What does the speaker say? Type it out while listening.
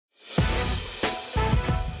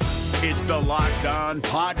It's the Locked On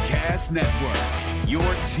Podcast Network, your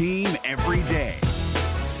team every day.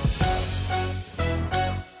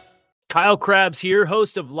 Kyle Krabs here,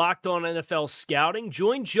 host of Locked On NFL Scouting.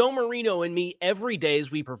 Join Joe Marino and me every day as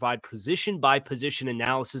we provide position-by-position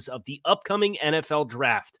analysis of the upcoming NFL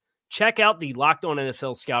Draft. Check out the Locked On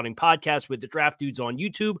NFL Scouting podcast with the Draft Dudes on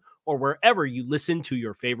YouTube or wherever you listen to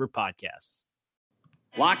your favorite podcasts.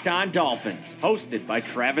 Locked On Dolphins, hosted by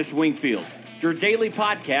Travis Wingfield, your daily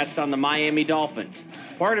podcast on the Miami Dolphins,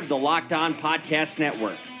 part of the Locked On Podcast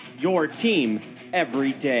Network, your team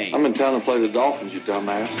every day. I'm in town to play the Dolphins, you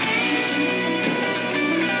dumbass.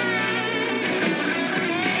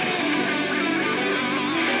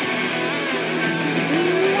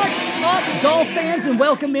 What's up, Dolphin fans, and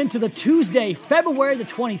welcome into the Tuesday, February the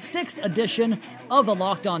 26th edition of the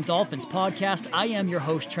Locked On Dolphins podcast. I am your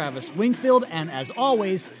host, Travis Wingfield, and as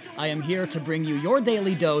always, I am here to bring you your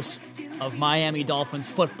daily dose of Miami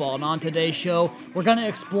Dolphins football. And on today's show, we're going to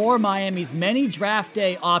explore Miami's many draft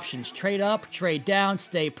day options. Trade up, trade down,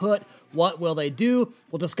 stay put. What will they do?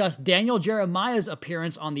 We'll discuss Daniel Jeremiah's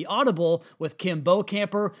appearance on the Audible with Kim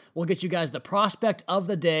Bocamper. We'll get you guys the prospect of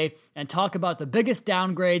the day and talk about the biggest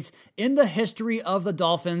downgrades in the history of the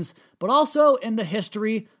Dolphins, but also in the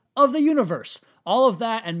history of the universe. All of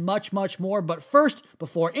that and much, much more. But first,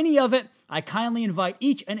 before any of it, I kindly invite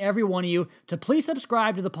each and every one of you to please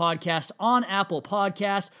subscribe to the podcast on Apple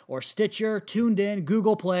Podcasts or Stitcher, Tuned In,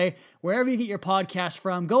 Google Play, wherever you get your podcasts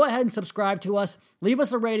from. Go ahead and subscribe to us. Leave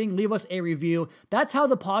us a rating. Leave us a review. That's how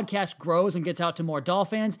the podcast grows and gets out to more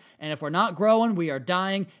Dolphins. And if we're not growing, we are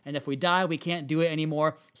dying. And if we die, we can't do it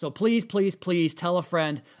anymore. So please, please, please tell a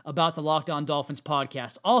friend about the Locked On Dolphins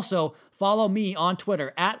podcast. Also, follow me on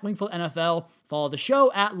Twitter at Wingfield NFL. Follow the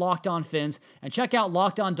show at Locked On Fins. And check out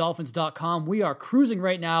LockedOnDolphins.com. We are cruising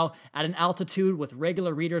right now at an altitude with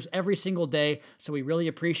regular readers every single day, so we really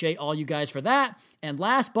appreciate all you guys for that. And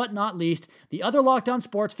last but not least, the other Locked On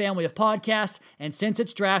Sports family of podcasts, and since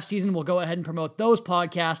it's draft season, we'll go ahead and promote those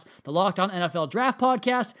podcasts, the Locked On NFL Draft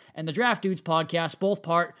Podcast and the Draft Dudes Podcast, both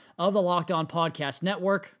part of the Locked On Podcast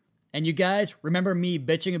Network. And you guys, remember me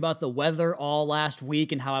bitching about the weather all last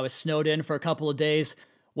week and how I was snowed in for a couple of days?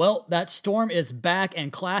 Well, that storm is back and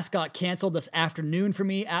class got canceled this afternoon for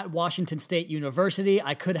me at Washington State University.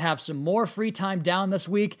 I could have some more free time down this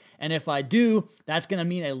week, and if I do, that's going to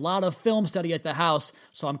mean a lot of film study at the house.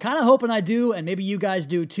 So I'm kind of hoping I do, and maybe you guys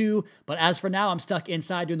do too. But as for now, I'm stuck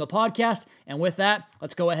inside doing the podcast, and with that,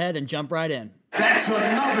 let's go ahead and jump right in. That's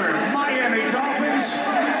another Miami Dolphins.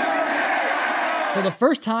 So the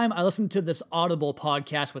first time I listened to this Audible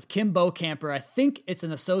podcast with Kim Bocamper, I think it's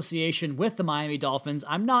an association with the Miami Dolphins.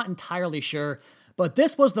 I'm not entirely sure, but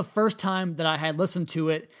this was the first time that I had listened to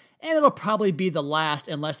it, and it'll probably be the last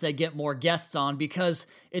unless they get more guests on, because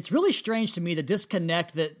it's really strange to me the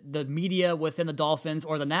disconnect that the media within the Dolphins,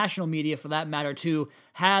 or the national media for that matter too,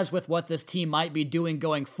 has with what this team might be doing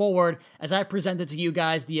going forward. As I've presented to you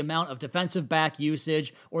guys the amount of defensive back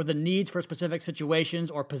usage or the needs for specific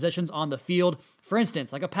situations or positions on the field. For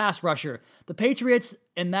instance, like a pass rusher, the Patriots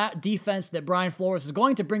and that defense that Brian Flores is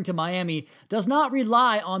going to bring to Miami does not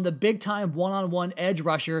rely on the big-time one-on-one edge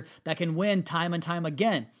rusher that can win time and time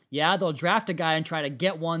again. Yeah, they'll draft a guy and try to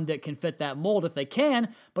get one that can fit that mold if they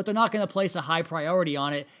can, but they're not going to place a high priority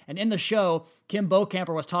on it. And in the show, Kim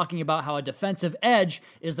Bocamper was talking about how a defensive edge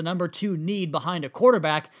is the number 2 need behind a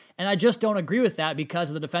quarterback, and I just don't agree with that because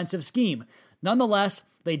of the defensive scheme. Nonetheless,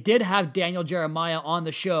 they did have Daniel Jeremiah on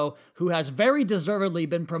the show, who has very deservedly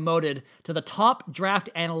been promoted to the top draft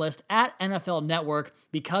analyst at NFL Network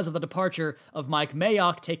because of the departure of Mike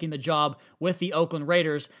Mayock taking the job with the Oakland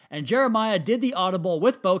Raiders. And Jeremiah did the Audible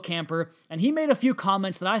with Bocamper, and he made a few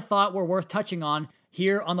comments that I thought were worth touching on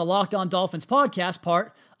here on the Locked On Dolphins podcast,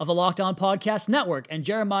 part of the Locked On Podcast Network. And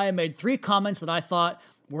Jeremiah made 3 comments that I thought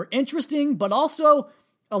were interesting, but also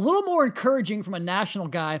a little more encouraging from a national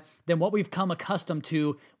guy than what we've come accustomed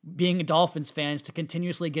to being Dolphins fans to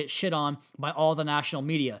continuously get shit on by all the national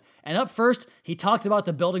media. And up first, he talked about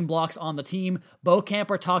the building blocks on the team.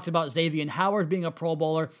 Bocamper talked about Xavier Howard being a Pro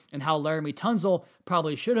Bowler and how Laramie Tunsil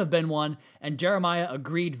probably should have been one. And Jeremiah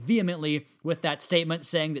agreed vehemently with that statement,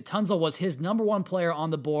 saying that Tunsil was his number 1 player on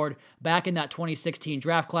the board back in that 2016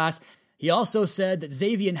 draft class. He also said that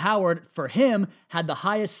Xavier Howard, for him, had the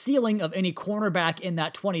highest ceiling of any cornerback in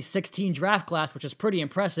that 2016 draft class, which is pretty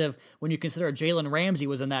impressive when you consider Jalen Ramsey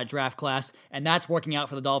was in that draft class, and that's working out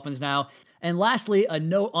for the Dolphins now. And lastly, a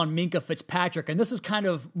note on Minkah Fitzpatrick, and this is kind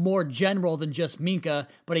of more general than just Minkah,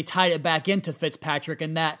 but he tied it back into Fitzpatrick,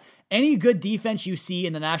 in that any good defense you see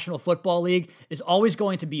in the National Football League is always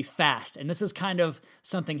going to be fast. And this is kind of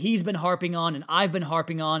something he's been harping on and I've been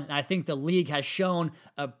harping on, and I think the league has shown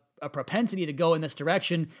a a propensity to go in this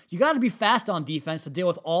direction, you got to be fast on defense to deal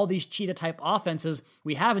with all these cheetah-type offenses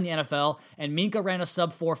we have in the NFL, and Minkah ran a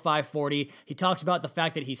sub-4 540. He talked about the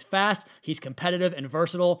fact that he's fast, he's competitive, and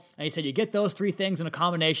versatile, and he said you get those three things in a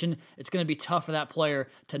combination, it's going to be tough for that player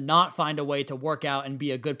to not find a way to work out and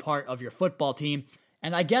be a good part of your football team.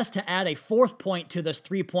 And I guess to add a fourth point to this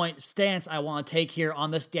three-point stance I want to take here on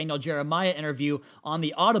this Daniel Jeremiah interview on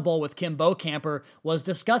the Audible with Kim Bocamper was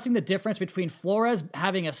discussing the difference between Flores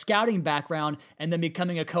having a scouting background and then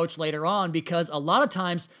becoming a coach later on, because a lot of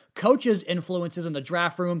times coaches' influences in the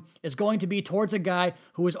draft room is going to be towards a guy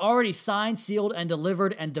who is already signed, sealed, and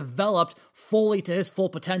delivered and developed fully to his full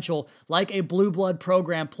potential, like a blue blood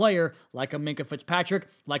program player, like a Minkah Fitzpatrick,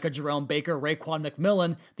 like a Jerome Baker, Raekwon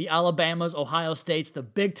McMillan, the Alabamas, Ohio States, the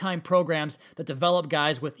big-time programs that develop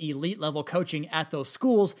guys with elite-level coaching at those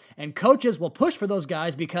schools, and coaches will push for those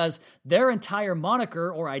guys because their entire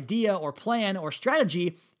moniker or idea or plan or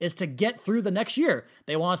strategy is to get through the next year.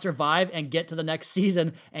 They want to survive and get to the next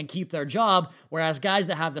season and keep their job, whereas guys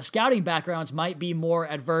that have the scouting backgrounds might be more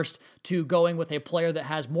adverse to going with a player that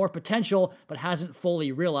has more potential but hasn't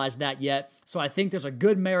fully realized that yet. So I think there's a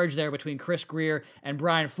good marriage there between Chris Grier and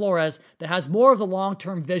Brian Flores that has more of the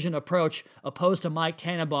long-term vision approach opposed to Mike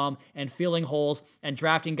Tannenbaum and filling holes and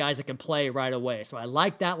drafting guys that can play right away. So I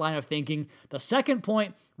like that line of thinking. The second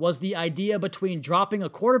point was the idea between dropping a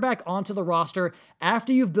quarterback onto the roster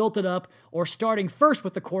after you've built it up or starting first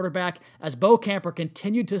with the quarterback, as Bocamper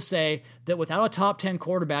continued to say that without a top 10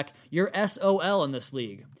 quarterback, you're SOL in this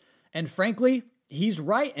league. And frankly, he's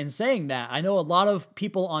right in saying that. I know a lot of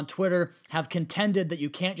people on Twitter have contended that you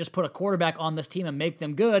can't just put a quarterback on this team and make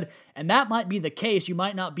them good, and that might be the case. You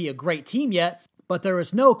might not be a great team yet, but there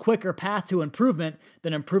is no quicker path to improvement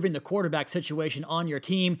than improving the quarterback situation on your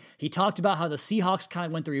team. He talked about how the Seahawks kind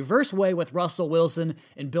of went the reverse way with Russell Wilson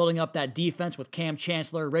in building up that defense with Cam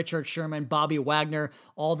Chancellor, Richard Sherman, Bobby Wagner,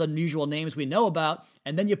 all the usual names we know about.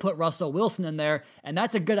 And then you put Russell Wilson in there, and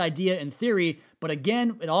that's a good idea in theory. But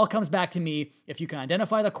again, it all comes back to me. If you can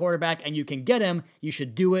identify the quarterback and you can get him, you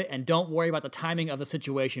should do it, and don't worry about the timing of the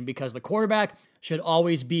situation, because the quarterback should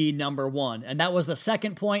always be number one. And that was the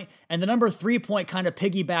second point. And the number 3 point kind of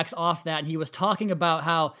piggybacks off that. And he was talking about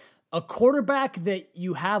how a quarterback that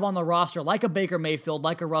you have on the roster, like a Baker Mayfield,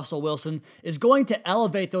 like a Russell Wilson, is going to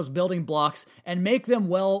elevate those building blocks and make them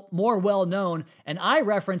more well-known. And I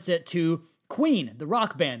reference it to Queen, the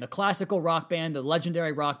rock band, the classical rock band, the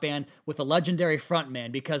legendary rock band with a legendary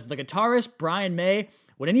frontman, because the guitarist, Brian May,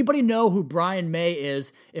 would anybody know who Brian May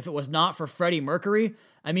is if it was not for Freddie Mercury?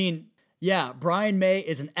 I mean, yeah, Brian May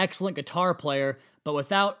is an excellent guitar player, but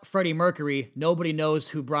without Freddie Mercury, nobody knows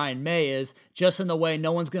who Brian May is, just in the way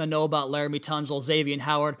no one's going to know about Laramie Tunsil, Xavier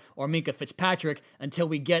Howard, or Minkah Fitzpatrick until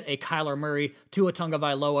we get a Kyler Murray, Tua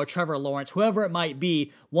Tagovailoa, Trevor Lawrence, whoever it might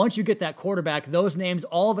be. Once you get that quarterback, those names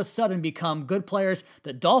all of a sudden become good players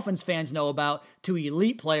that Dolphins fans know about to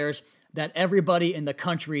elite players that everybody in the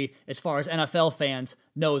country, as far as NFL fans,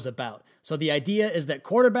 knows about. So the idea is that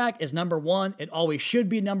quarterback is number one. It always should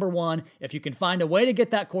be number one. If you can find a way to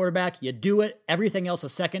get that quarterback, you do it. Everything else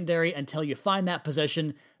is secondary until you find that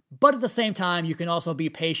position. But at the same time, you can also be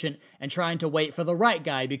patient and trying to wait for the right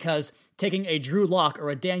guy, because taking a Drew Lock or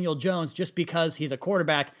a Daniel Jones just because he's a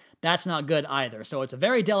quarterback, that's not good either. So it's a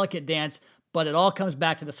very delicate dance, but it all comes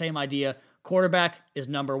back to the same idea. Quarterback is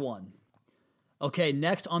number one. Okay,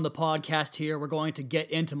 next on the podcast here, we're going to get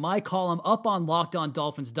into my column up on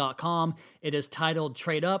LockedOnDolphins.com. It is titled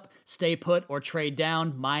Trade Up, Stay Put, or Trade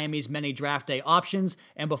Down, Miami's Many Draft Day Options.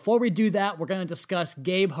 And before we do that, we're going to discuss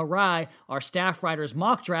Gabe Harai, our staff writer's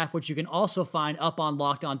mock draft, which you can also find up on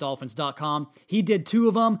LockedOnDolphins.com. He did 2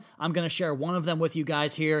 of them. I'm going to share one of them with you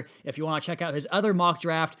guys here. If you want to check out his other mock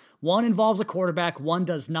draft, one involves a quarterback, one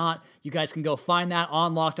does not. You guys can go find that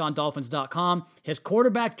on LockedOnDolphins.com. His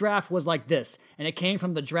quarterback draft was like this, and it came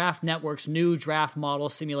from the Draft Network's new draft model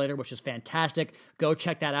simulator, which is fantastic. Go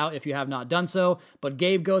check that out if you have not done so. But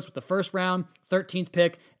Gabe goes with the first round, 13th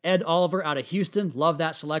pick, Ed Oliver out of Houston. Love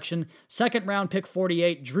that selection. Second round, pick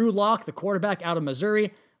 48, Drew Lock, the quarterback out of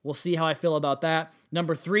Missouri. We'll see how I feel about that.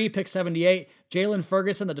 Number 3, pick 78, Jalen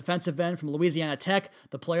Ferguson, the defensive end from Louisiana Tech,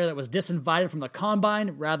 the player that was disinvited from the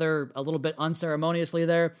combine, rather a little bit unceremoniously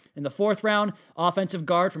there. In the 4th round, offensive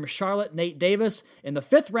guard from Charlotte, Nate Davis. In the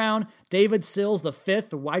 5th round, David Sills, the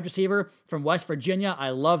 5th, the wide receiver from West Virginia.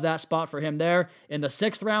 I love that spot for him there. In the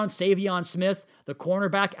 6th round, Savion Smith, the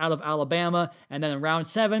cornerback out of Alabama. And then in round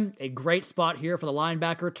 7, a great spot here for the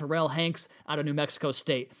linebacker, Terrell Hanks out of New Mexico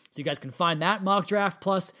State. So you guys can find that mock draft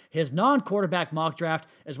plus his non-quarterback mock draft,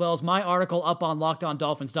 as well as my article up on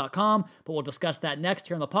LockedOnDolphins.com, but we'll discuss that next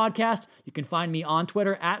here on the podcast. You can find me on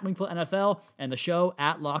Twitter at WingfieldNFL and the show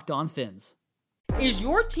at LockedOnFins. Is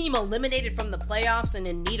your team eliminated from the playoffs and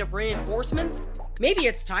in need of reinforcements? Maybe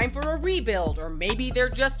it's time for a rebuild, or maybe they're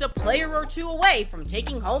just a player or two away from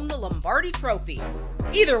taking home the Lombardi Trophy.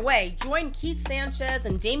 Either way, join Keith Sanchez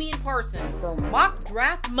and Damian Parson for Mock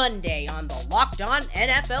Draft Monday on the Locked On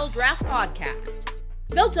NFL Draft Podcast.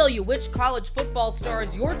 They'll tell you which college football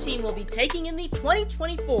stars your team will be taking in the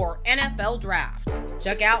 2024 NFL Draft.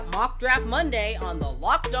 Check out Mock Draft Monday on the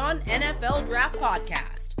Locked On NFL Draft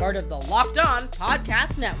Podcast, part of the Locked On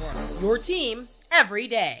Podcast Network, your team every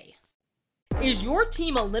day. Is your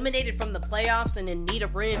team eliminated from the playoffs and in need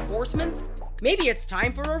of reinforcements? Maybe it's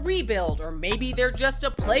time for a rebuild, or maybe they're just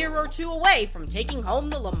a player or two away from taking home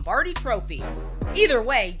the Lombardi Trophy. Either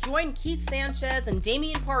way, join Keith Sanchez and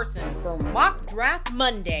Damian Parson for Mock Draft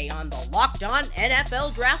Monday on the Locked On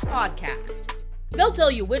NFL Draft Podcast. They'll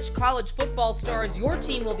tell you which college football stars your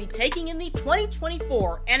team will be taking in the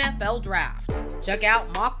 2024 NFL Draft. Check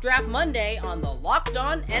out Mock Draft Monday on the Locked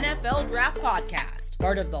On NFL Draft Podcast,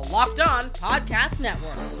 part of the Locked On Podcast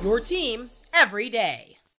Network, your team every day.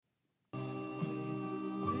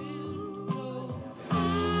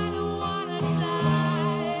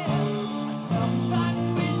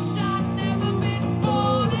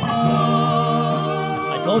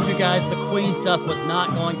 I told you guys the Queen stuff was not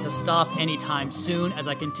going to stop anytime soon as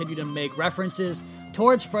I continue to make references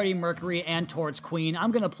towards Freddie Mercury and towards Queen.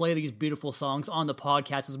 I'm going to play these beautiful songs on the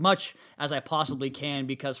podcast as much as I possibly can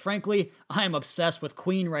because, frankly, I am obsessed with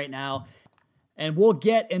Queen right now. And we'll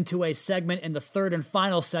get into a segment in the third and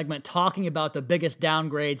final segment talking about the biggest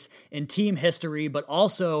downgrades in team history, but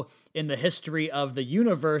also in the history of the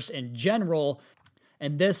universe in general.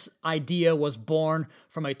 And this idea was born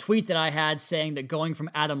from a tweet that I had saying that going from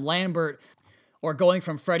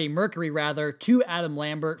Freddie Mercury rather, to Adam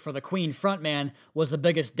Lambert for the Queen frontman was the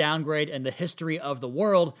biggest downgrade in the history of the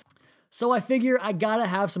world. So I figure I gotta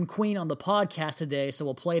have some Queen on the podcast today, so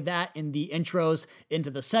we'll play that in the intros into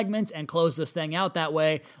the segments and close this thing out that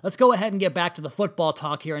way. Let's go ahead and get back to the football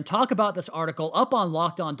talk here and talk about this article up on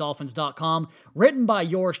LockedOnDolphins.com, written by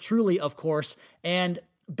yours truly, of course, and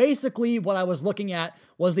basically, what I was looking at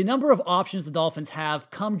was the number of options the Dolphins have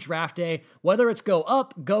come draft day, whether it's go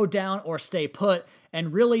up, go down, or stay put,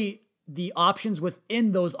 and really the options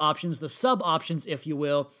within those options, the sub-options, if you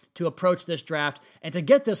will, to approach this draft and to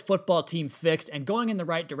get this football team fixed and going in the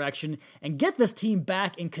right direction and get this team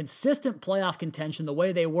back in consistent playoff contention the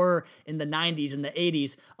way they were in the 90s and the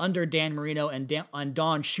 80s under Dan Marino and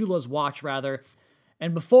Don Shula's watch, rather.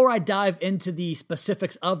 And before I dive into the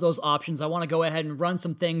specifics of those options, I want to go ahead and run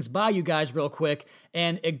some things by you guys real quick.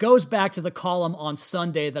 And it goes back to the column on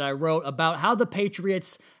Sunday that I wrote about how the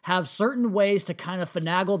Patriots have certain ways to kind of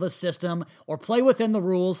finagle the system or play within the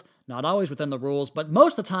rules. Not always within the rules, but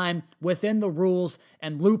most of the time within the rules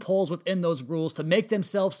and loopholes within those rules to make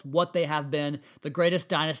themselves what they have been, the greatest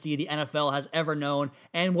dynasty the NFL has ever known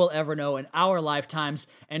and will ever know in our lifetimes.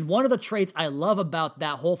 And one of the traits I love about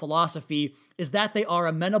that whole philosophy is that they are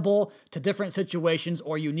amenable to different situations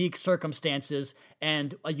or unique circumstances.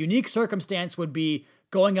 And a unique circumstance would be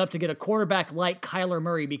going up to get a quarterback like Kyler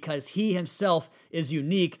Murray because he himself is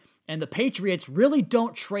unique. And the Patriots really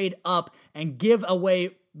don't trade up and give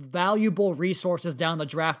away valuable resources down the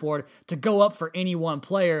draft board to go up for any one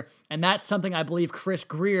player. And that's something I believe Chris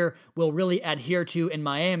Greer will really adhere to in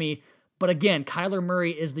Miami. But again, Kyler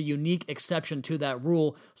Murray is the unique exception to that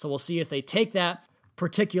rule. So we'll see if they take that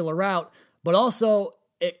particular route. But also,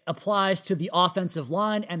 it applies to the offensive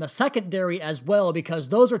line and the secondary as well, because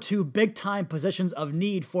those are two big-time positions of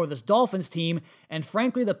need for this Dolphins team. And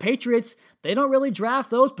frankly, the Patriots, they don't really draft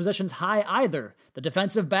those positions high either. The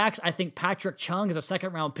defensive backs, I think Patrick Chung as a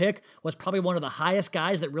second-round pick was probably one of the highest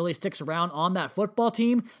guys that really sticks around on that football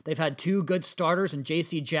team. They've had two good starters in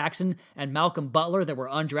J.C. Jackson and Malcolm Butler that were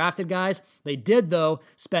undrafted guys. They did, though,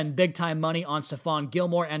 spend big-time money on Stephon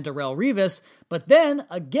Gilmore and Darrelle Revis. But then,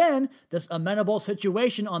 again, this amenable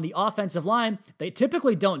situation on the offensive line, they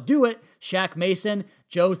typically don't do it. Shaq Mason,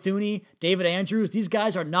 Joe Thuney, David Andrews, these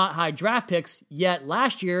guys are not high draft picks, yet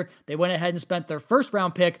last year they went ahead and spent their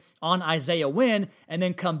first-round pick on Isaiah Wynn and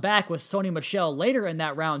then come back with Sony Michel later in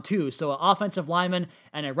that round too. So an offensive lineman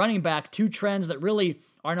and a running back, two trends that really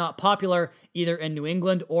are not popular either in New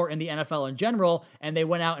England or in the NFL in general, and they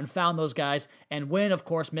went out and found those guys. And Wynn, of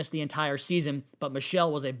course, missed the entire season, but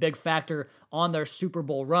Michel was a big factor on their Super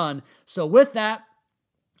Bowl run. So with that,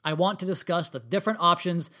 I want to discuss the different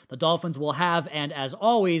options the Dolphins will have, and as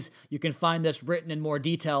always, you can find this written in more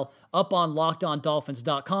detail up on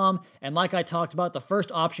LockedOnDolphins.com. And like I talked about, the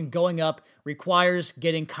first option going up requires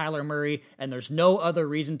getting Kyler Murray, and there's no other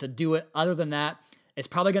reason to do it other than that. It's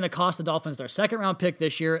probably going to cost the Dolphins their second-round pick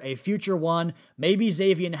this year, a future one, maybe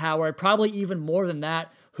Xavier Howard, probably even more than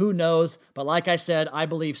that. Who knows? But like I said, I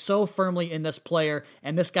believe so firmly in this player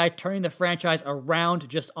and this guy turning the franchise around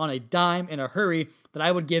just on a dime in a hurry that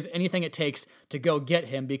I would give anything it takes to go get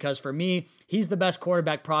him, because for me, he's the best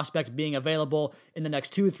quarterback prospect being available in the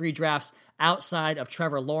next 2-3 drafts outside of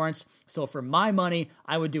Trevor Lawrence. So for my money,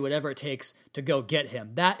 I would do whatever it takes to go get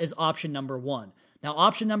him. That is option number one. Now,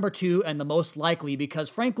 option number two, and the most likely, because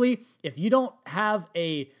frankly, if you don't have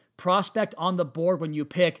a prospect on the board when you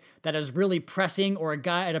pick that is really pressing, or a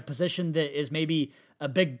guy at a position that is maybe a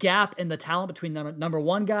big gap in the talent between the number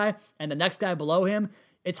one guy and the next guy below him,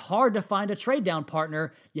 it's hard to find a trade down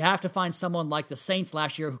partner. You have to find someone like the Saints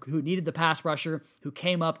last year who needed the pass rusher, who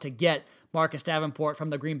came up to get Marcus Davenport from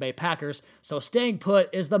the Green Bay Packers. So staying put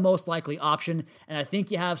is the most likely option, and I think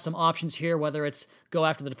you have some options here, whether it's go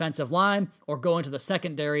after the defensive line or go into the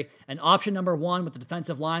secondary. And option number one with the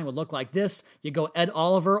defensive line would look like this. You go Ed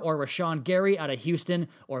Oliver or Rashawn Gary out of Houston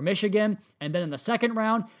or Michigan, and then in the second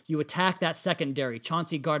round, you attack that secondary.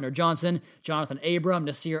 Chauncey Gardner-Johnson, Jonathan Abram,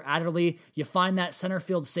 Nasir Adderley. You find that center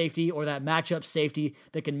field safety or that matchup safety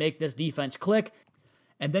that can make this defense click.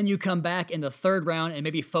 And then you come back in the third round and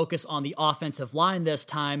maybe focus on the offensive line this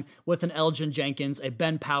time with an Elgin Jenkins, a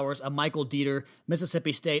Ben Powers, a Michael Dieter,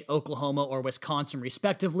 Mississippi State, Oklahoma, or Wisconsin,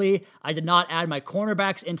 respectively. I did not add my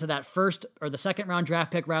cornerbacks into that first, or the second round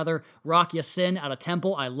draft pick, rather. Rock Ya-Sin out of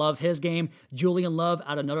Temple. I love his game. Julian Love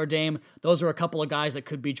out of Notre Dame. Those are a couple of guys that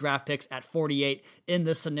could be draft picks at 48 in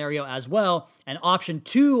this scenario as well. And option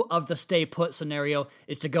two of the stay put scenario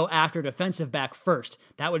is to go after defensive back first.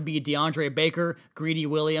 That would be DeAndre Baker, Greedy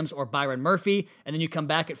Williams, or Byron Murphy. And then you come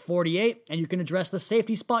back at 48 and you can address the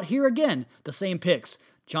safety spot here again. The same picks.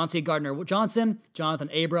 Chauncey Gardner-Johnson, Jonathan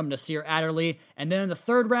Abram, Nasir Adderley. And then in the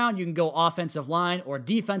third round, you can go offensive line or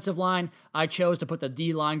defensive line. I chose to put the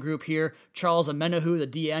D-line group here. Charles Omenihu, the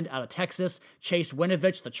D-end out of Texas. Chase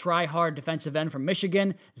Winovich, the try-hard defensive end from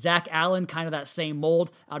Michigan. Zach Allen, kind of that same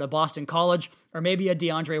mold out of Boston College. Or maybe a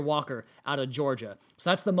DeAndre Walker out of Georgia.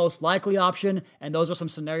 So that's the most likely option, and those are some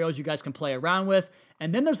scenarios you guys can play around with.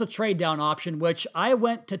 And then there's the trade down option, which I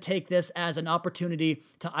went to take this as an opportunity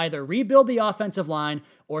to either rebuild the offensive line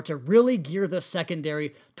or to really gear the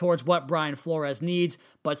secondary towards what Brian Flores needs.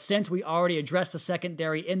 But since we already addressed the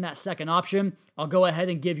secondary in that second option, I'll go ahead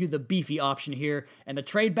and give you the beefy option here. And the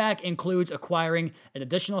trade back includes acquiring an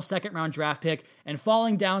additional second round draft pick and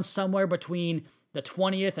falling down somewhere between the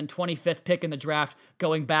 20th and 25th pick in the draft,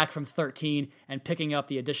 going back from 13 and picking up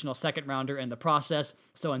the additional second rounder in the process.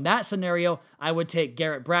 So in that scenario, I would take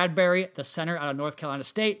Garrett Bradbury, the center out of North Carolina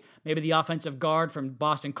State, maybe the offensive guard from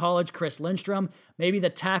Boston College, Chris Lindstrom, maybe the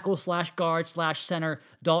tackle/guard/center,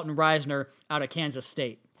 Dalton Reisner out of Kansas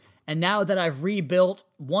State. And now that I've rebuilt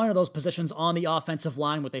one of those positions on the offensive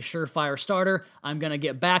line with a surefire starter, I'm going to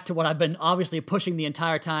get back to what I've been obviously pushing the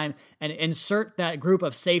entire time and insert that group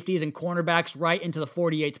of safeties and cornerbacks right into the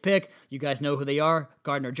 48th pick. You guys know who they are: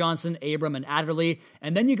 Gardner-Johnson, Abram, and Adderley.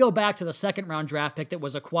 And then you go back to the second round draft pick that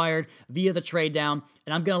was acquired via the trade down.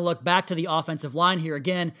 And I'm going to look back to the offensive line here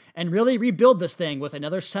again and really rebuild this thing with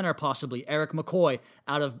another center, possibly Eric McCoy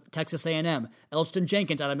out of Texas A&M, Elgin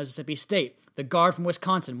Jenkins out of Mississippi State, the guard from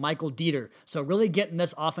Wisconsin, Michael Dieter. So really getting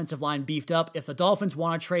this offensive line beefed up. If the Dolphins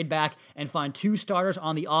want to trade back and find two starters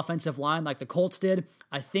on the offensive line like the Colts did,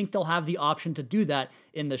 I think they'll have the option to do that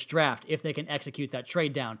in this draft if they can execute that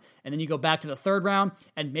trade down. And then you go back to the third round,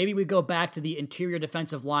 and maybe we go back to the interior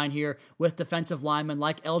defensive line here with defensive linemen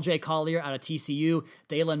like L.J. Collier out of TCU,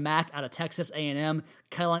 Dalen Mack out of Texas A&M,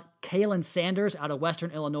 Kalen Sanders out of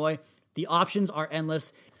Western Illinois. The options are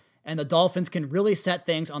endless, and the Dolphins can really set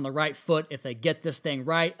things on the right foot if they get this thing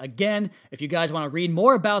right. Again, if you guys want to read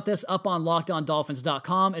more about this, up on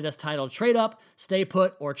LockedOnDolphins.com. It is titled Trade Up, Stay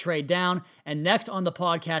Put, or Trade Down. And next on the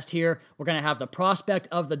podcast here, we're going to have the prospect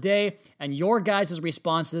of the day and your guys'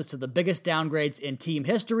 responses to the biggest downgrades in team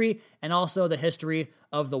history and also the history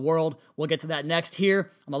of the world. We'll get to that next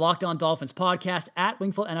here on the Locked On Dolphins podcast at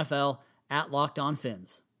Wingfield NFL at Locked On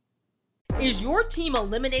Fins. Is your team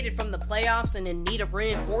eliminated from the playoffs and in need of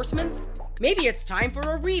reinforcements? Maybe it's time for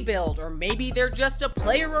a rebuild, or maybe they're just a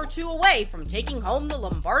player or two away from taking home the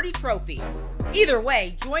Lombardi Trophy. Either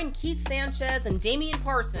way, join Keith Sanchez and Damian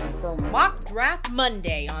Parson for Mock Draft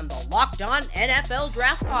Monday on the Locked On NFL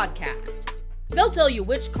Draft Podcast. They'll tell you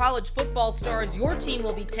which college football stars your team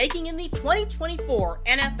will be taking in the 2024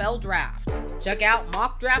 NFL Draft. Check out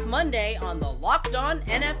Mock Draft Monday on the Locked On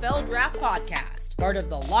NFL Draft Podcast, part of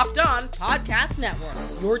the Locked On Podcast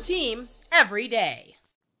Network, your team every day.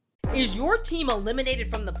 Is your team eliminated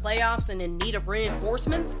from the playoffs and in need of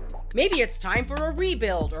reinforcements? Maybe it's time for a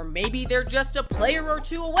rebuild, or maybe they're just a player or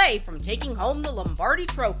two away from taking home the Lombardi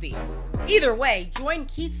Trophy. Either way, join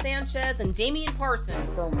Keith Sanchez and Damian Parson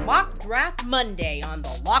for Mock Draft Monday on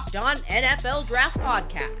the Locked On NFL Draft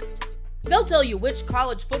Podcast. They'll tell you which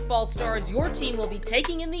college football stars your team will be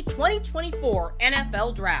taking in the 2024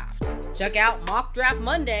 NFL Draft. Check out Mock Draft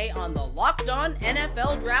Monday on the Locked On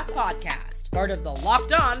NFL Draft Podcast, part of the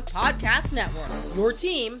Locked On Podcast Network, your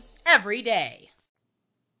team every day.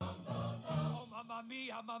 Mamma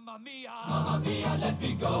mia, mamma mia, mamma mia, let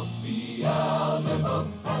me go.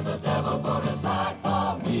 Beelzebub has a devil put aside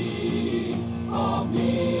for me, for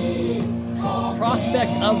me, for me.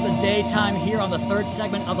 Prospect of the daytime here on the third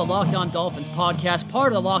segment of the Locked On Dolphins podcast,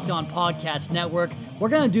 part of the Locked On Podcast Network. We're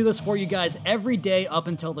going to do this for you guys every day up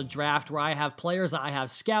until the draft, where I have players that I have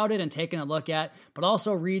scouted and taken a look at, but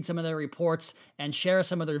also read some of their reports and share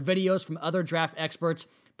some of their videos from other draft experts,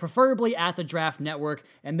 preferably at the Draft Network.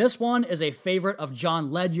 And this one is a favorite of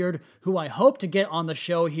John Ledyard, who I hope to get on the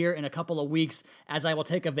show here in a couple of weeks, as I will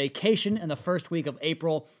take a vacation in the first week of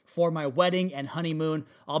April for my wedding and honeymoon.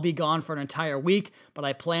 I'll be gone for an entire week, but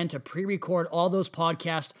I plan to pre-record all those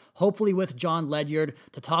podcasts, hopefully with John Ledyard,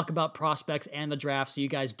 to talk about prospects and the draft, so you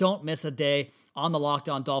guys don't miss a day on the Locked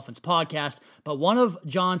On Dolphins podcast. But one of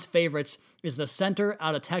John's favorites is the center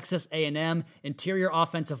out of Texas A&M, interior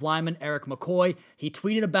offensive lineman Eric McCoy. He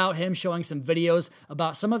tweeted about him, showing some videos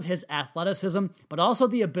about some of his athleticism, but also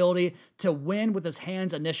the ability to win with his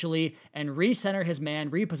hands initially and recenter his man,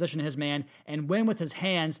 reposition his man, and win with his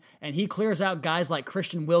hands. And he clears out guys like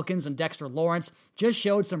Christian Wilkins and Dexter Lawrence. Just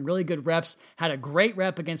showed some really good reps. Had a great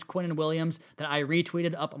rep against Quinnen Williams that I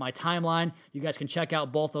retweeted up on my timeline. You guys can check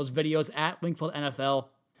out both those videos at Wingfield NFL.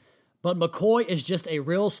 But McCoy is just a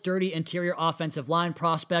real sturdy interior offensive line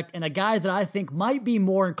prospect, and a guy that I think might be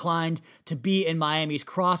more inclined to be in Miami's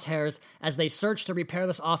crosshairs as they search to repair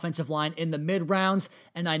this offensive line in the mid-rounds.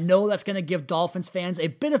 And I know that's going to give Dolphins fans a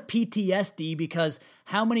bit of PTSD, because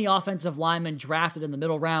how many offensive linemen drafted in the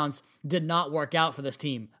middle rounds did not work out for this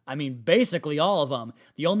team? I mean, basically all of them.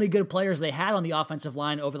 The only good players they had on the offensive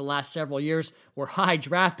line over the last several years were high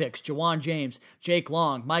draft picks: Jawan James, Jake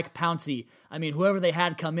Long, Mike Pouncey. I mean, whoever they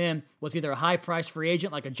had come in was either a high-price free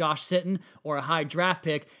agent like a Josh Sitton or a high draft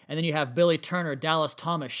pick. And then you have Billy Turner, Dallas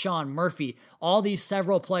Thomas, Sean Murphy, all these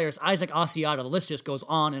several players, Isaac Asiata, the list just goes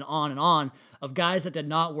on and on and on, of guys that did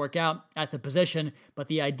not work out at the position. But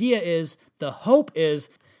the idea is, the hope is,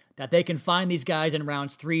 that they can find these guys in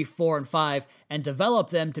rounds 3, 4, and 5 and develop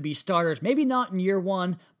them to be starters, maybe not in year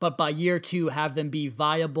 1, but by year 2 have them be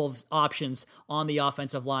viable options on the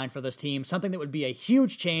offensive line for this team, something that would be a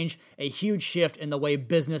huge change, a huge shift in the way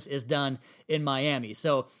business is done in Miami.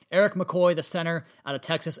 So Eric McCoy, the center out of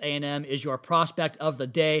Texas A&M, is your prospect of the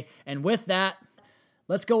day. And with that,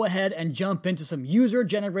 let's go ahead and jump into some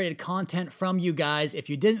user-generated content from you guys. If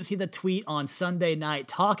you didn't see the tweet on Sunday night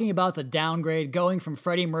talking about the downgrade, going from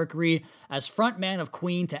Freddie Mercury as frontman of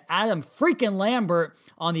Queen to Adam freaking Lambert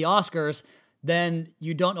on the Oscars, then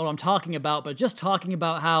you don't know what I'm talking about. But just talking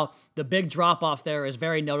about how the big drop-off there is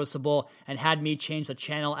very noticeable and had me change the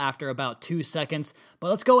channel after about 2 seconds. But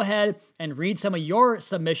let's go ahead and read some of your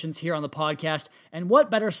submissions here on the podcast. And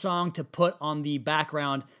what better song to put on the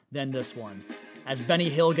background than this one? As Benny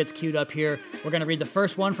Hill gets queued up here, we're going to read the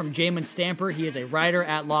first one from Jamin Stamper. He is a writer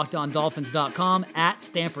at LockedOnDolphins.com, at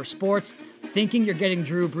Stamper Sports. Thinking you're getting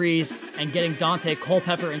Drew Brees and getting Dante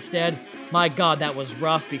Culpepper instead. My God, that was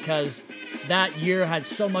rough, because that year had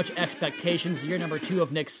so much expectations. Year number 2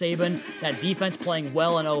 of Nick Saban, that defense playing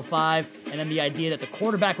well in 05, and then the idea that the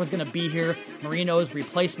quarterback was going to be here, Marino's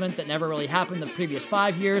replacement that never really happened the previous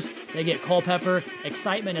 5 years. They get Culpepper.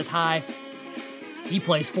 Excitement is high. He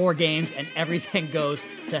plays 4 games, and everything goes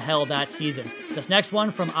to hell that season. This next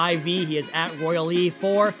one from IV, he is at Royal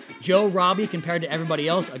E4. Joe Robbie compared to everybody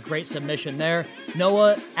else, a great submission there.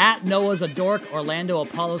 Noah, at Noah's a Dork, Orlando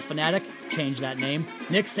Apollo's Fanatic, change that name.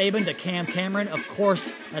 Nick Saban to Cam Cameron, of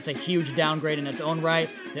course, that's a huge downgrade in its own right.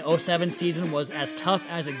 The 07 season was as tough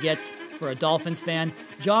as it gets for a Dolphins fan.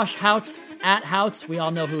 Josh Houts, at Houts, we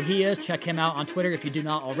all know who he is. Check him out on Twitter if you do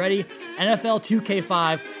not already. NFL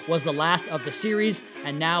 2K5 was the last of the series,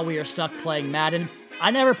 and now we are stuck playing Madden.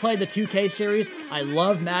 I never played the 2K series. I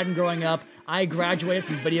loved Madden growing up. I graduated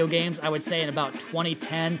from video games, I would say, in about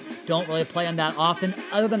 2010. Don't really play them that often,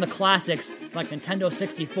 other than the classics like Nintendo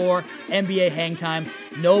 64, NBA Hang Time.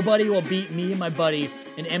 Nobody will beat me and my buddy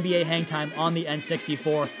in NBA Hang Time on the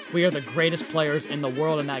N64. We are the greatest players in the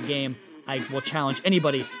world in that game. I will challenge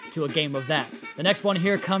anybody to a game of that. The next one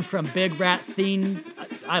here comes from Big Rat Thien.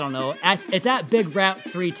 I don't know. It's at Big Rat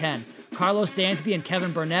 310. Carlos Dansby and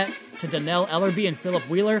Kevin Burnett to Donnell Ellerby and Philip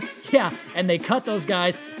Wheeler. Yeah, and they cut those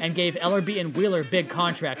guys and gave Ellerby and Wheeler big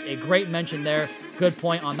contracts. A great mention there. Good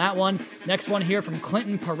point on that one. Next one here from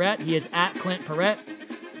Clinton Perrette. He is at Clint Perrette.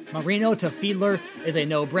 Marino to Fiedler is a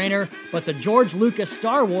no-brainer, but the George Lucas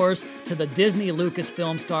Star Wars to the Disney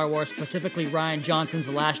Lucasfilm Star Wars, specifically Rian Johnson's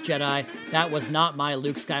The Last Jedi, that was not my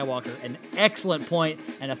Luke Skywalker. An excellent point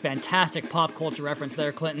and a fantastic pop culture reference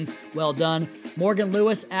there, Clinton. Well done. Morgan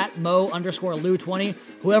Lewis at Mo_Lou20.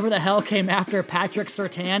 Whoever the hell came after Patrick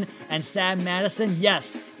Surtain and Sam Madison,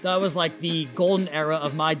 yes, that was like the golden era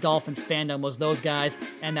of my Dolphins fandom, was those guys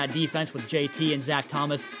and that defense with JT and Zach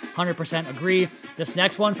Thomas. 100% agree. This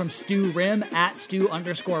next one from Stu Rim at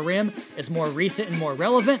Stu_Rim is more recent and more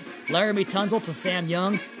relevant. Laramie Tunzel to Sam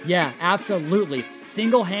Young. Yeah, absolutely.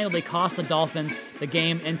 Single-handedly cost the Dolphins the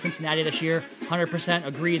game in Cincinnati this year. 100%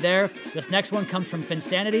 agree there. This next one comes from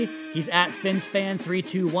Finsanity. He's at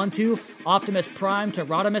FinsFan3212. Optimus Prime to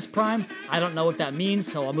Rodimus Prime. I don't know what that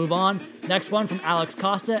means, so I'll move on. Next one from Alex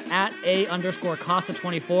Costa at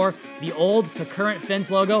A_Costa24. The old to current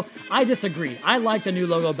Fins logo. I disagree. I like the new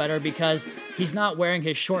logo better because he's not wearing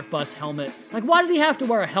his short bus helmet. Like, why did he have to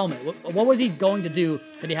wear a helmet? What was he going to do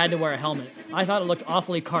that he had to wear a helmet? I thought it looked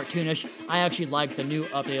awfully cartoonish. I actually like the new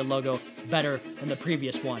updated logo better than the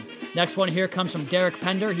previous one. Next one here comes from Derek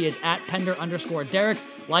Pender. He is at Pender_Derek.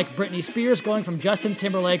 Like Britney Spears, going from Justin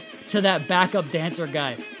Timberlake to that backup dancer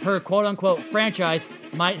guy. Her quote-unquote franchise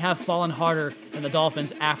might have fallen harder than the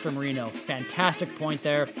Dolphins after Marino. Fantastic point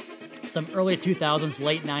there. Some early 2000s,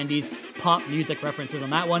 late 90s pop music references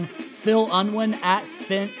on that one. Phil Unwin at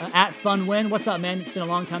Funwin. What's up, man? It's been a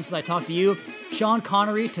long time since I talked to you. Sean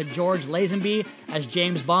Connery to George Lazenby as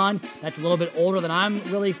James Bond. That's a little bit older than I'm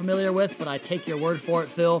really familiar with, but I take your word for it,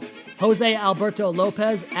 Phil. Jose Alberto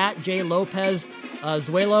Lopez at J. Lopez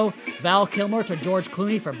Zuelo. Val Kilmer to George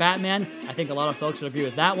Clooney for Batman. I think a lot of folks would agree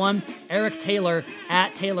with that one. Eric Taylor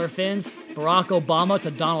at Taylor Fins. Barack Obama to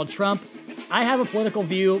Donald Trump. I have a political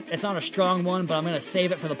view. It's not a strong one, but I'm going to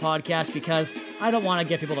save it for the podcast because I don't want to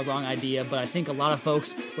give people the wrong idea, but I think a lot of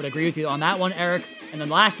folks would agree with you on that one, Eric. And then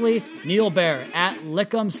lastly, Neil Bear at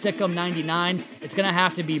Lickum99. It's going to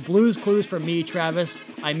have to be Blues Clues for me, Travis.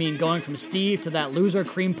 I mean, going from Steve to that loser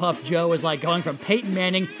Cream Puff Joe is like going from Peyton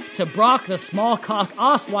Manning to Brock the Small Cock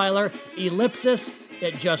Osweiler. Ellipsis.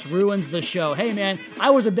 It just ruins the show. Hey, man, I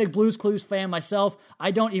was a big Blues Clues fan myself. I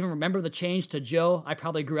don't even remember the change to Joe. I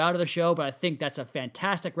probably grew out of the show, but I think that's a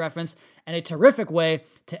fantastic reference and a terrific way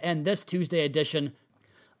to end this Tuesday edition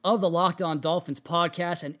of the Locked On Dolphins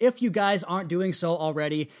podcast. And if you guys aren't doing so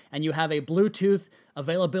already and you have a Bluetooth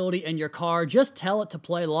availability in your car, just tell it to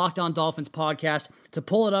play Locked On Dolphins podcast to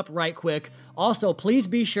pull it up right quick. Also, please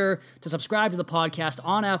be sure to subscribe to the podcast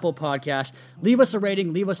on Apple Podcasts. Leave us a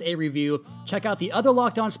rating, leave us a review. Check out the other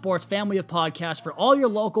Locked On Sports family of podcasts for all your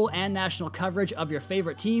local and national coverage of your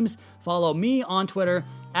favorite teams. Follow me on Twitter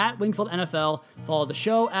at Wingfield NFL. Follow the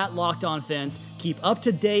show at Locked On Fins. Keep up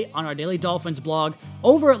to date on our Daily Dolphins blog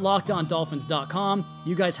over at LockedOnDolphins.com.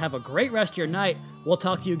 You guys have a great rest of your night. We'll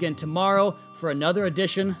talk to you again tomorrow for another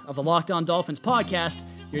edition of the Locked On Dolphins podcast,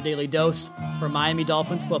 your daily dose for Miami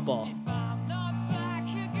Dolphins football.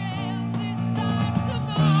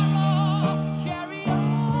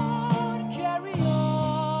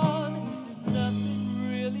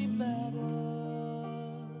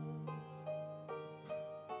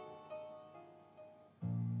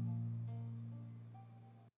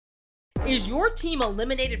 Is your team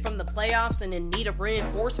eliminated from the playoffs and in need of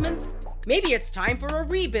reinforcements? Maybe it's time for a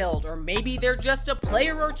rebuild, or maybe they're just a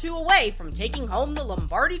player or two away from taking home the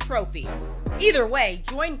Lombardi Trophy. Either way,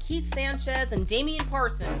 join Keith Sanchez and Damian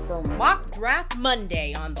Parson for Mock Draft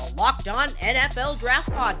Monday on the Locked On NFL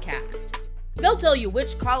Draft Podcast. They'll tell you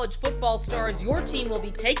which college football stars your team will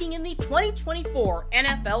be taking in the 2024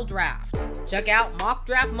 NFL Draft. Check out Mock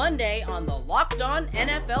Draft Monday on the Locked On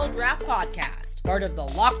NFL Draft Podcast, part of the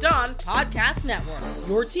Locked On Podcast Network,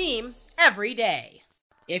 your team every day.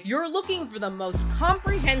 If you're looking for the most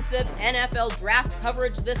comprehensive NFL draft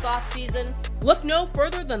coverage this offseason, look no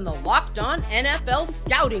further than the Locked On NFL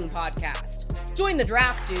Scouting Podcast. Join the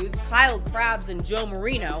draft dudes, Kyle Krabs and Joe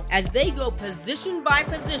Marino, as they go position by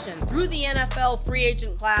position through the NFL free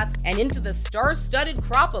agent class and into the star-studded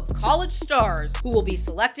crop of college stars who will be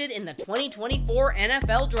selected in the 2024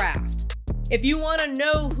 NFL Draft. If you want to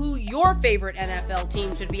know who your favorite NFL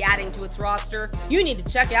team should be adding to its roster, you need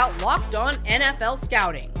to check out Locked On NFL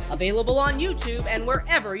Scouting, available on YouTube and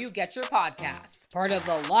wherever you get your podcasts. Part of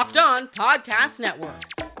the Locked On Podcast Network,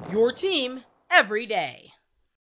 your team every day.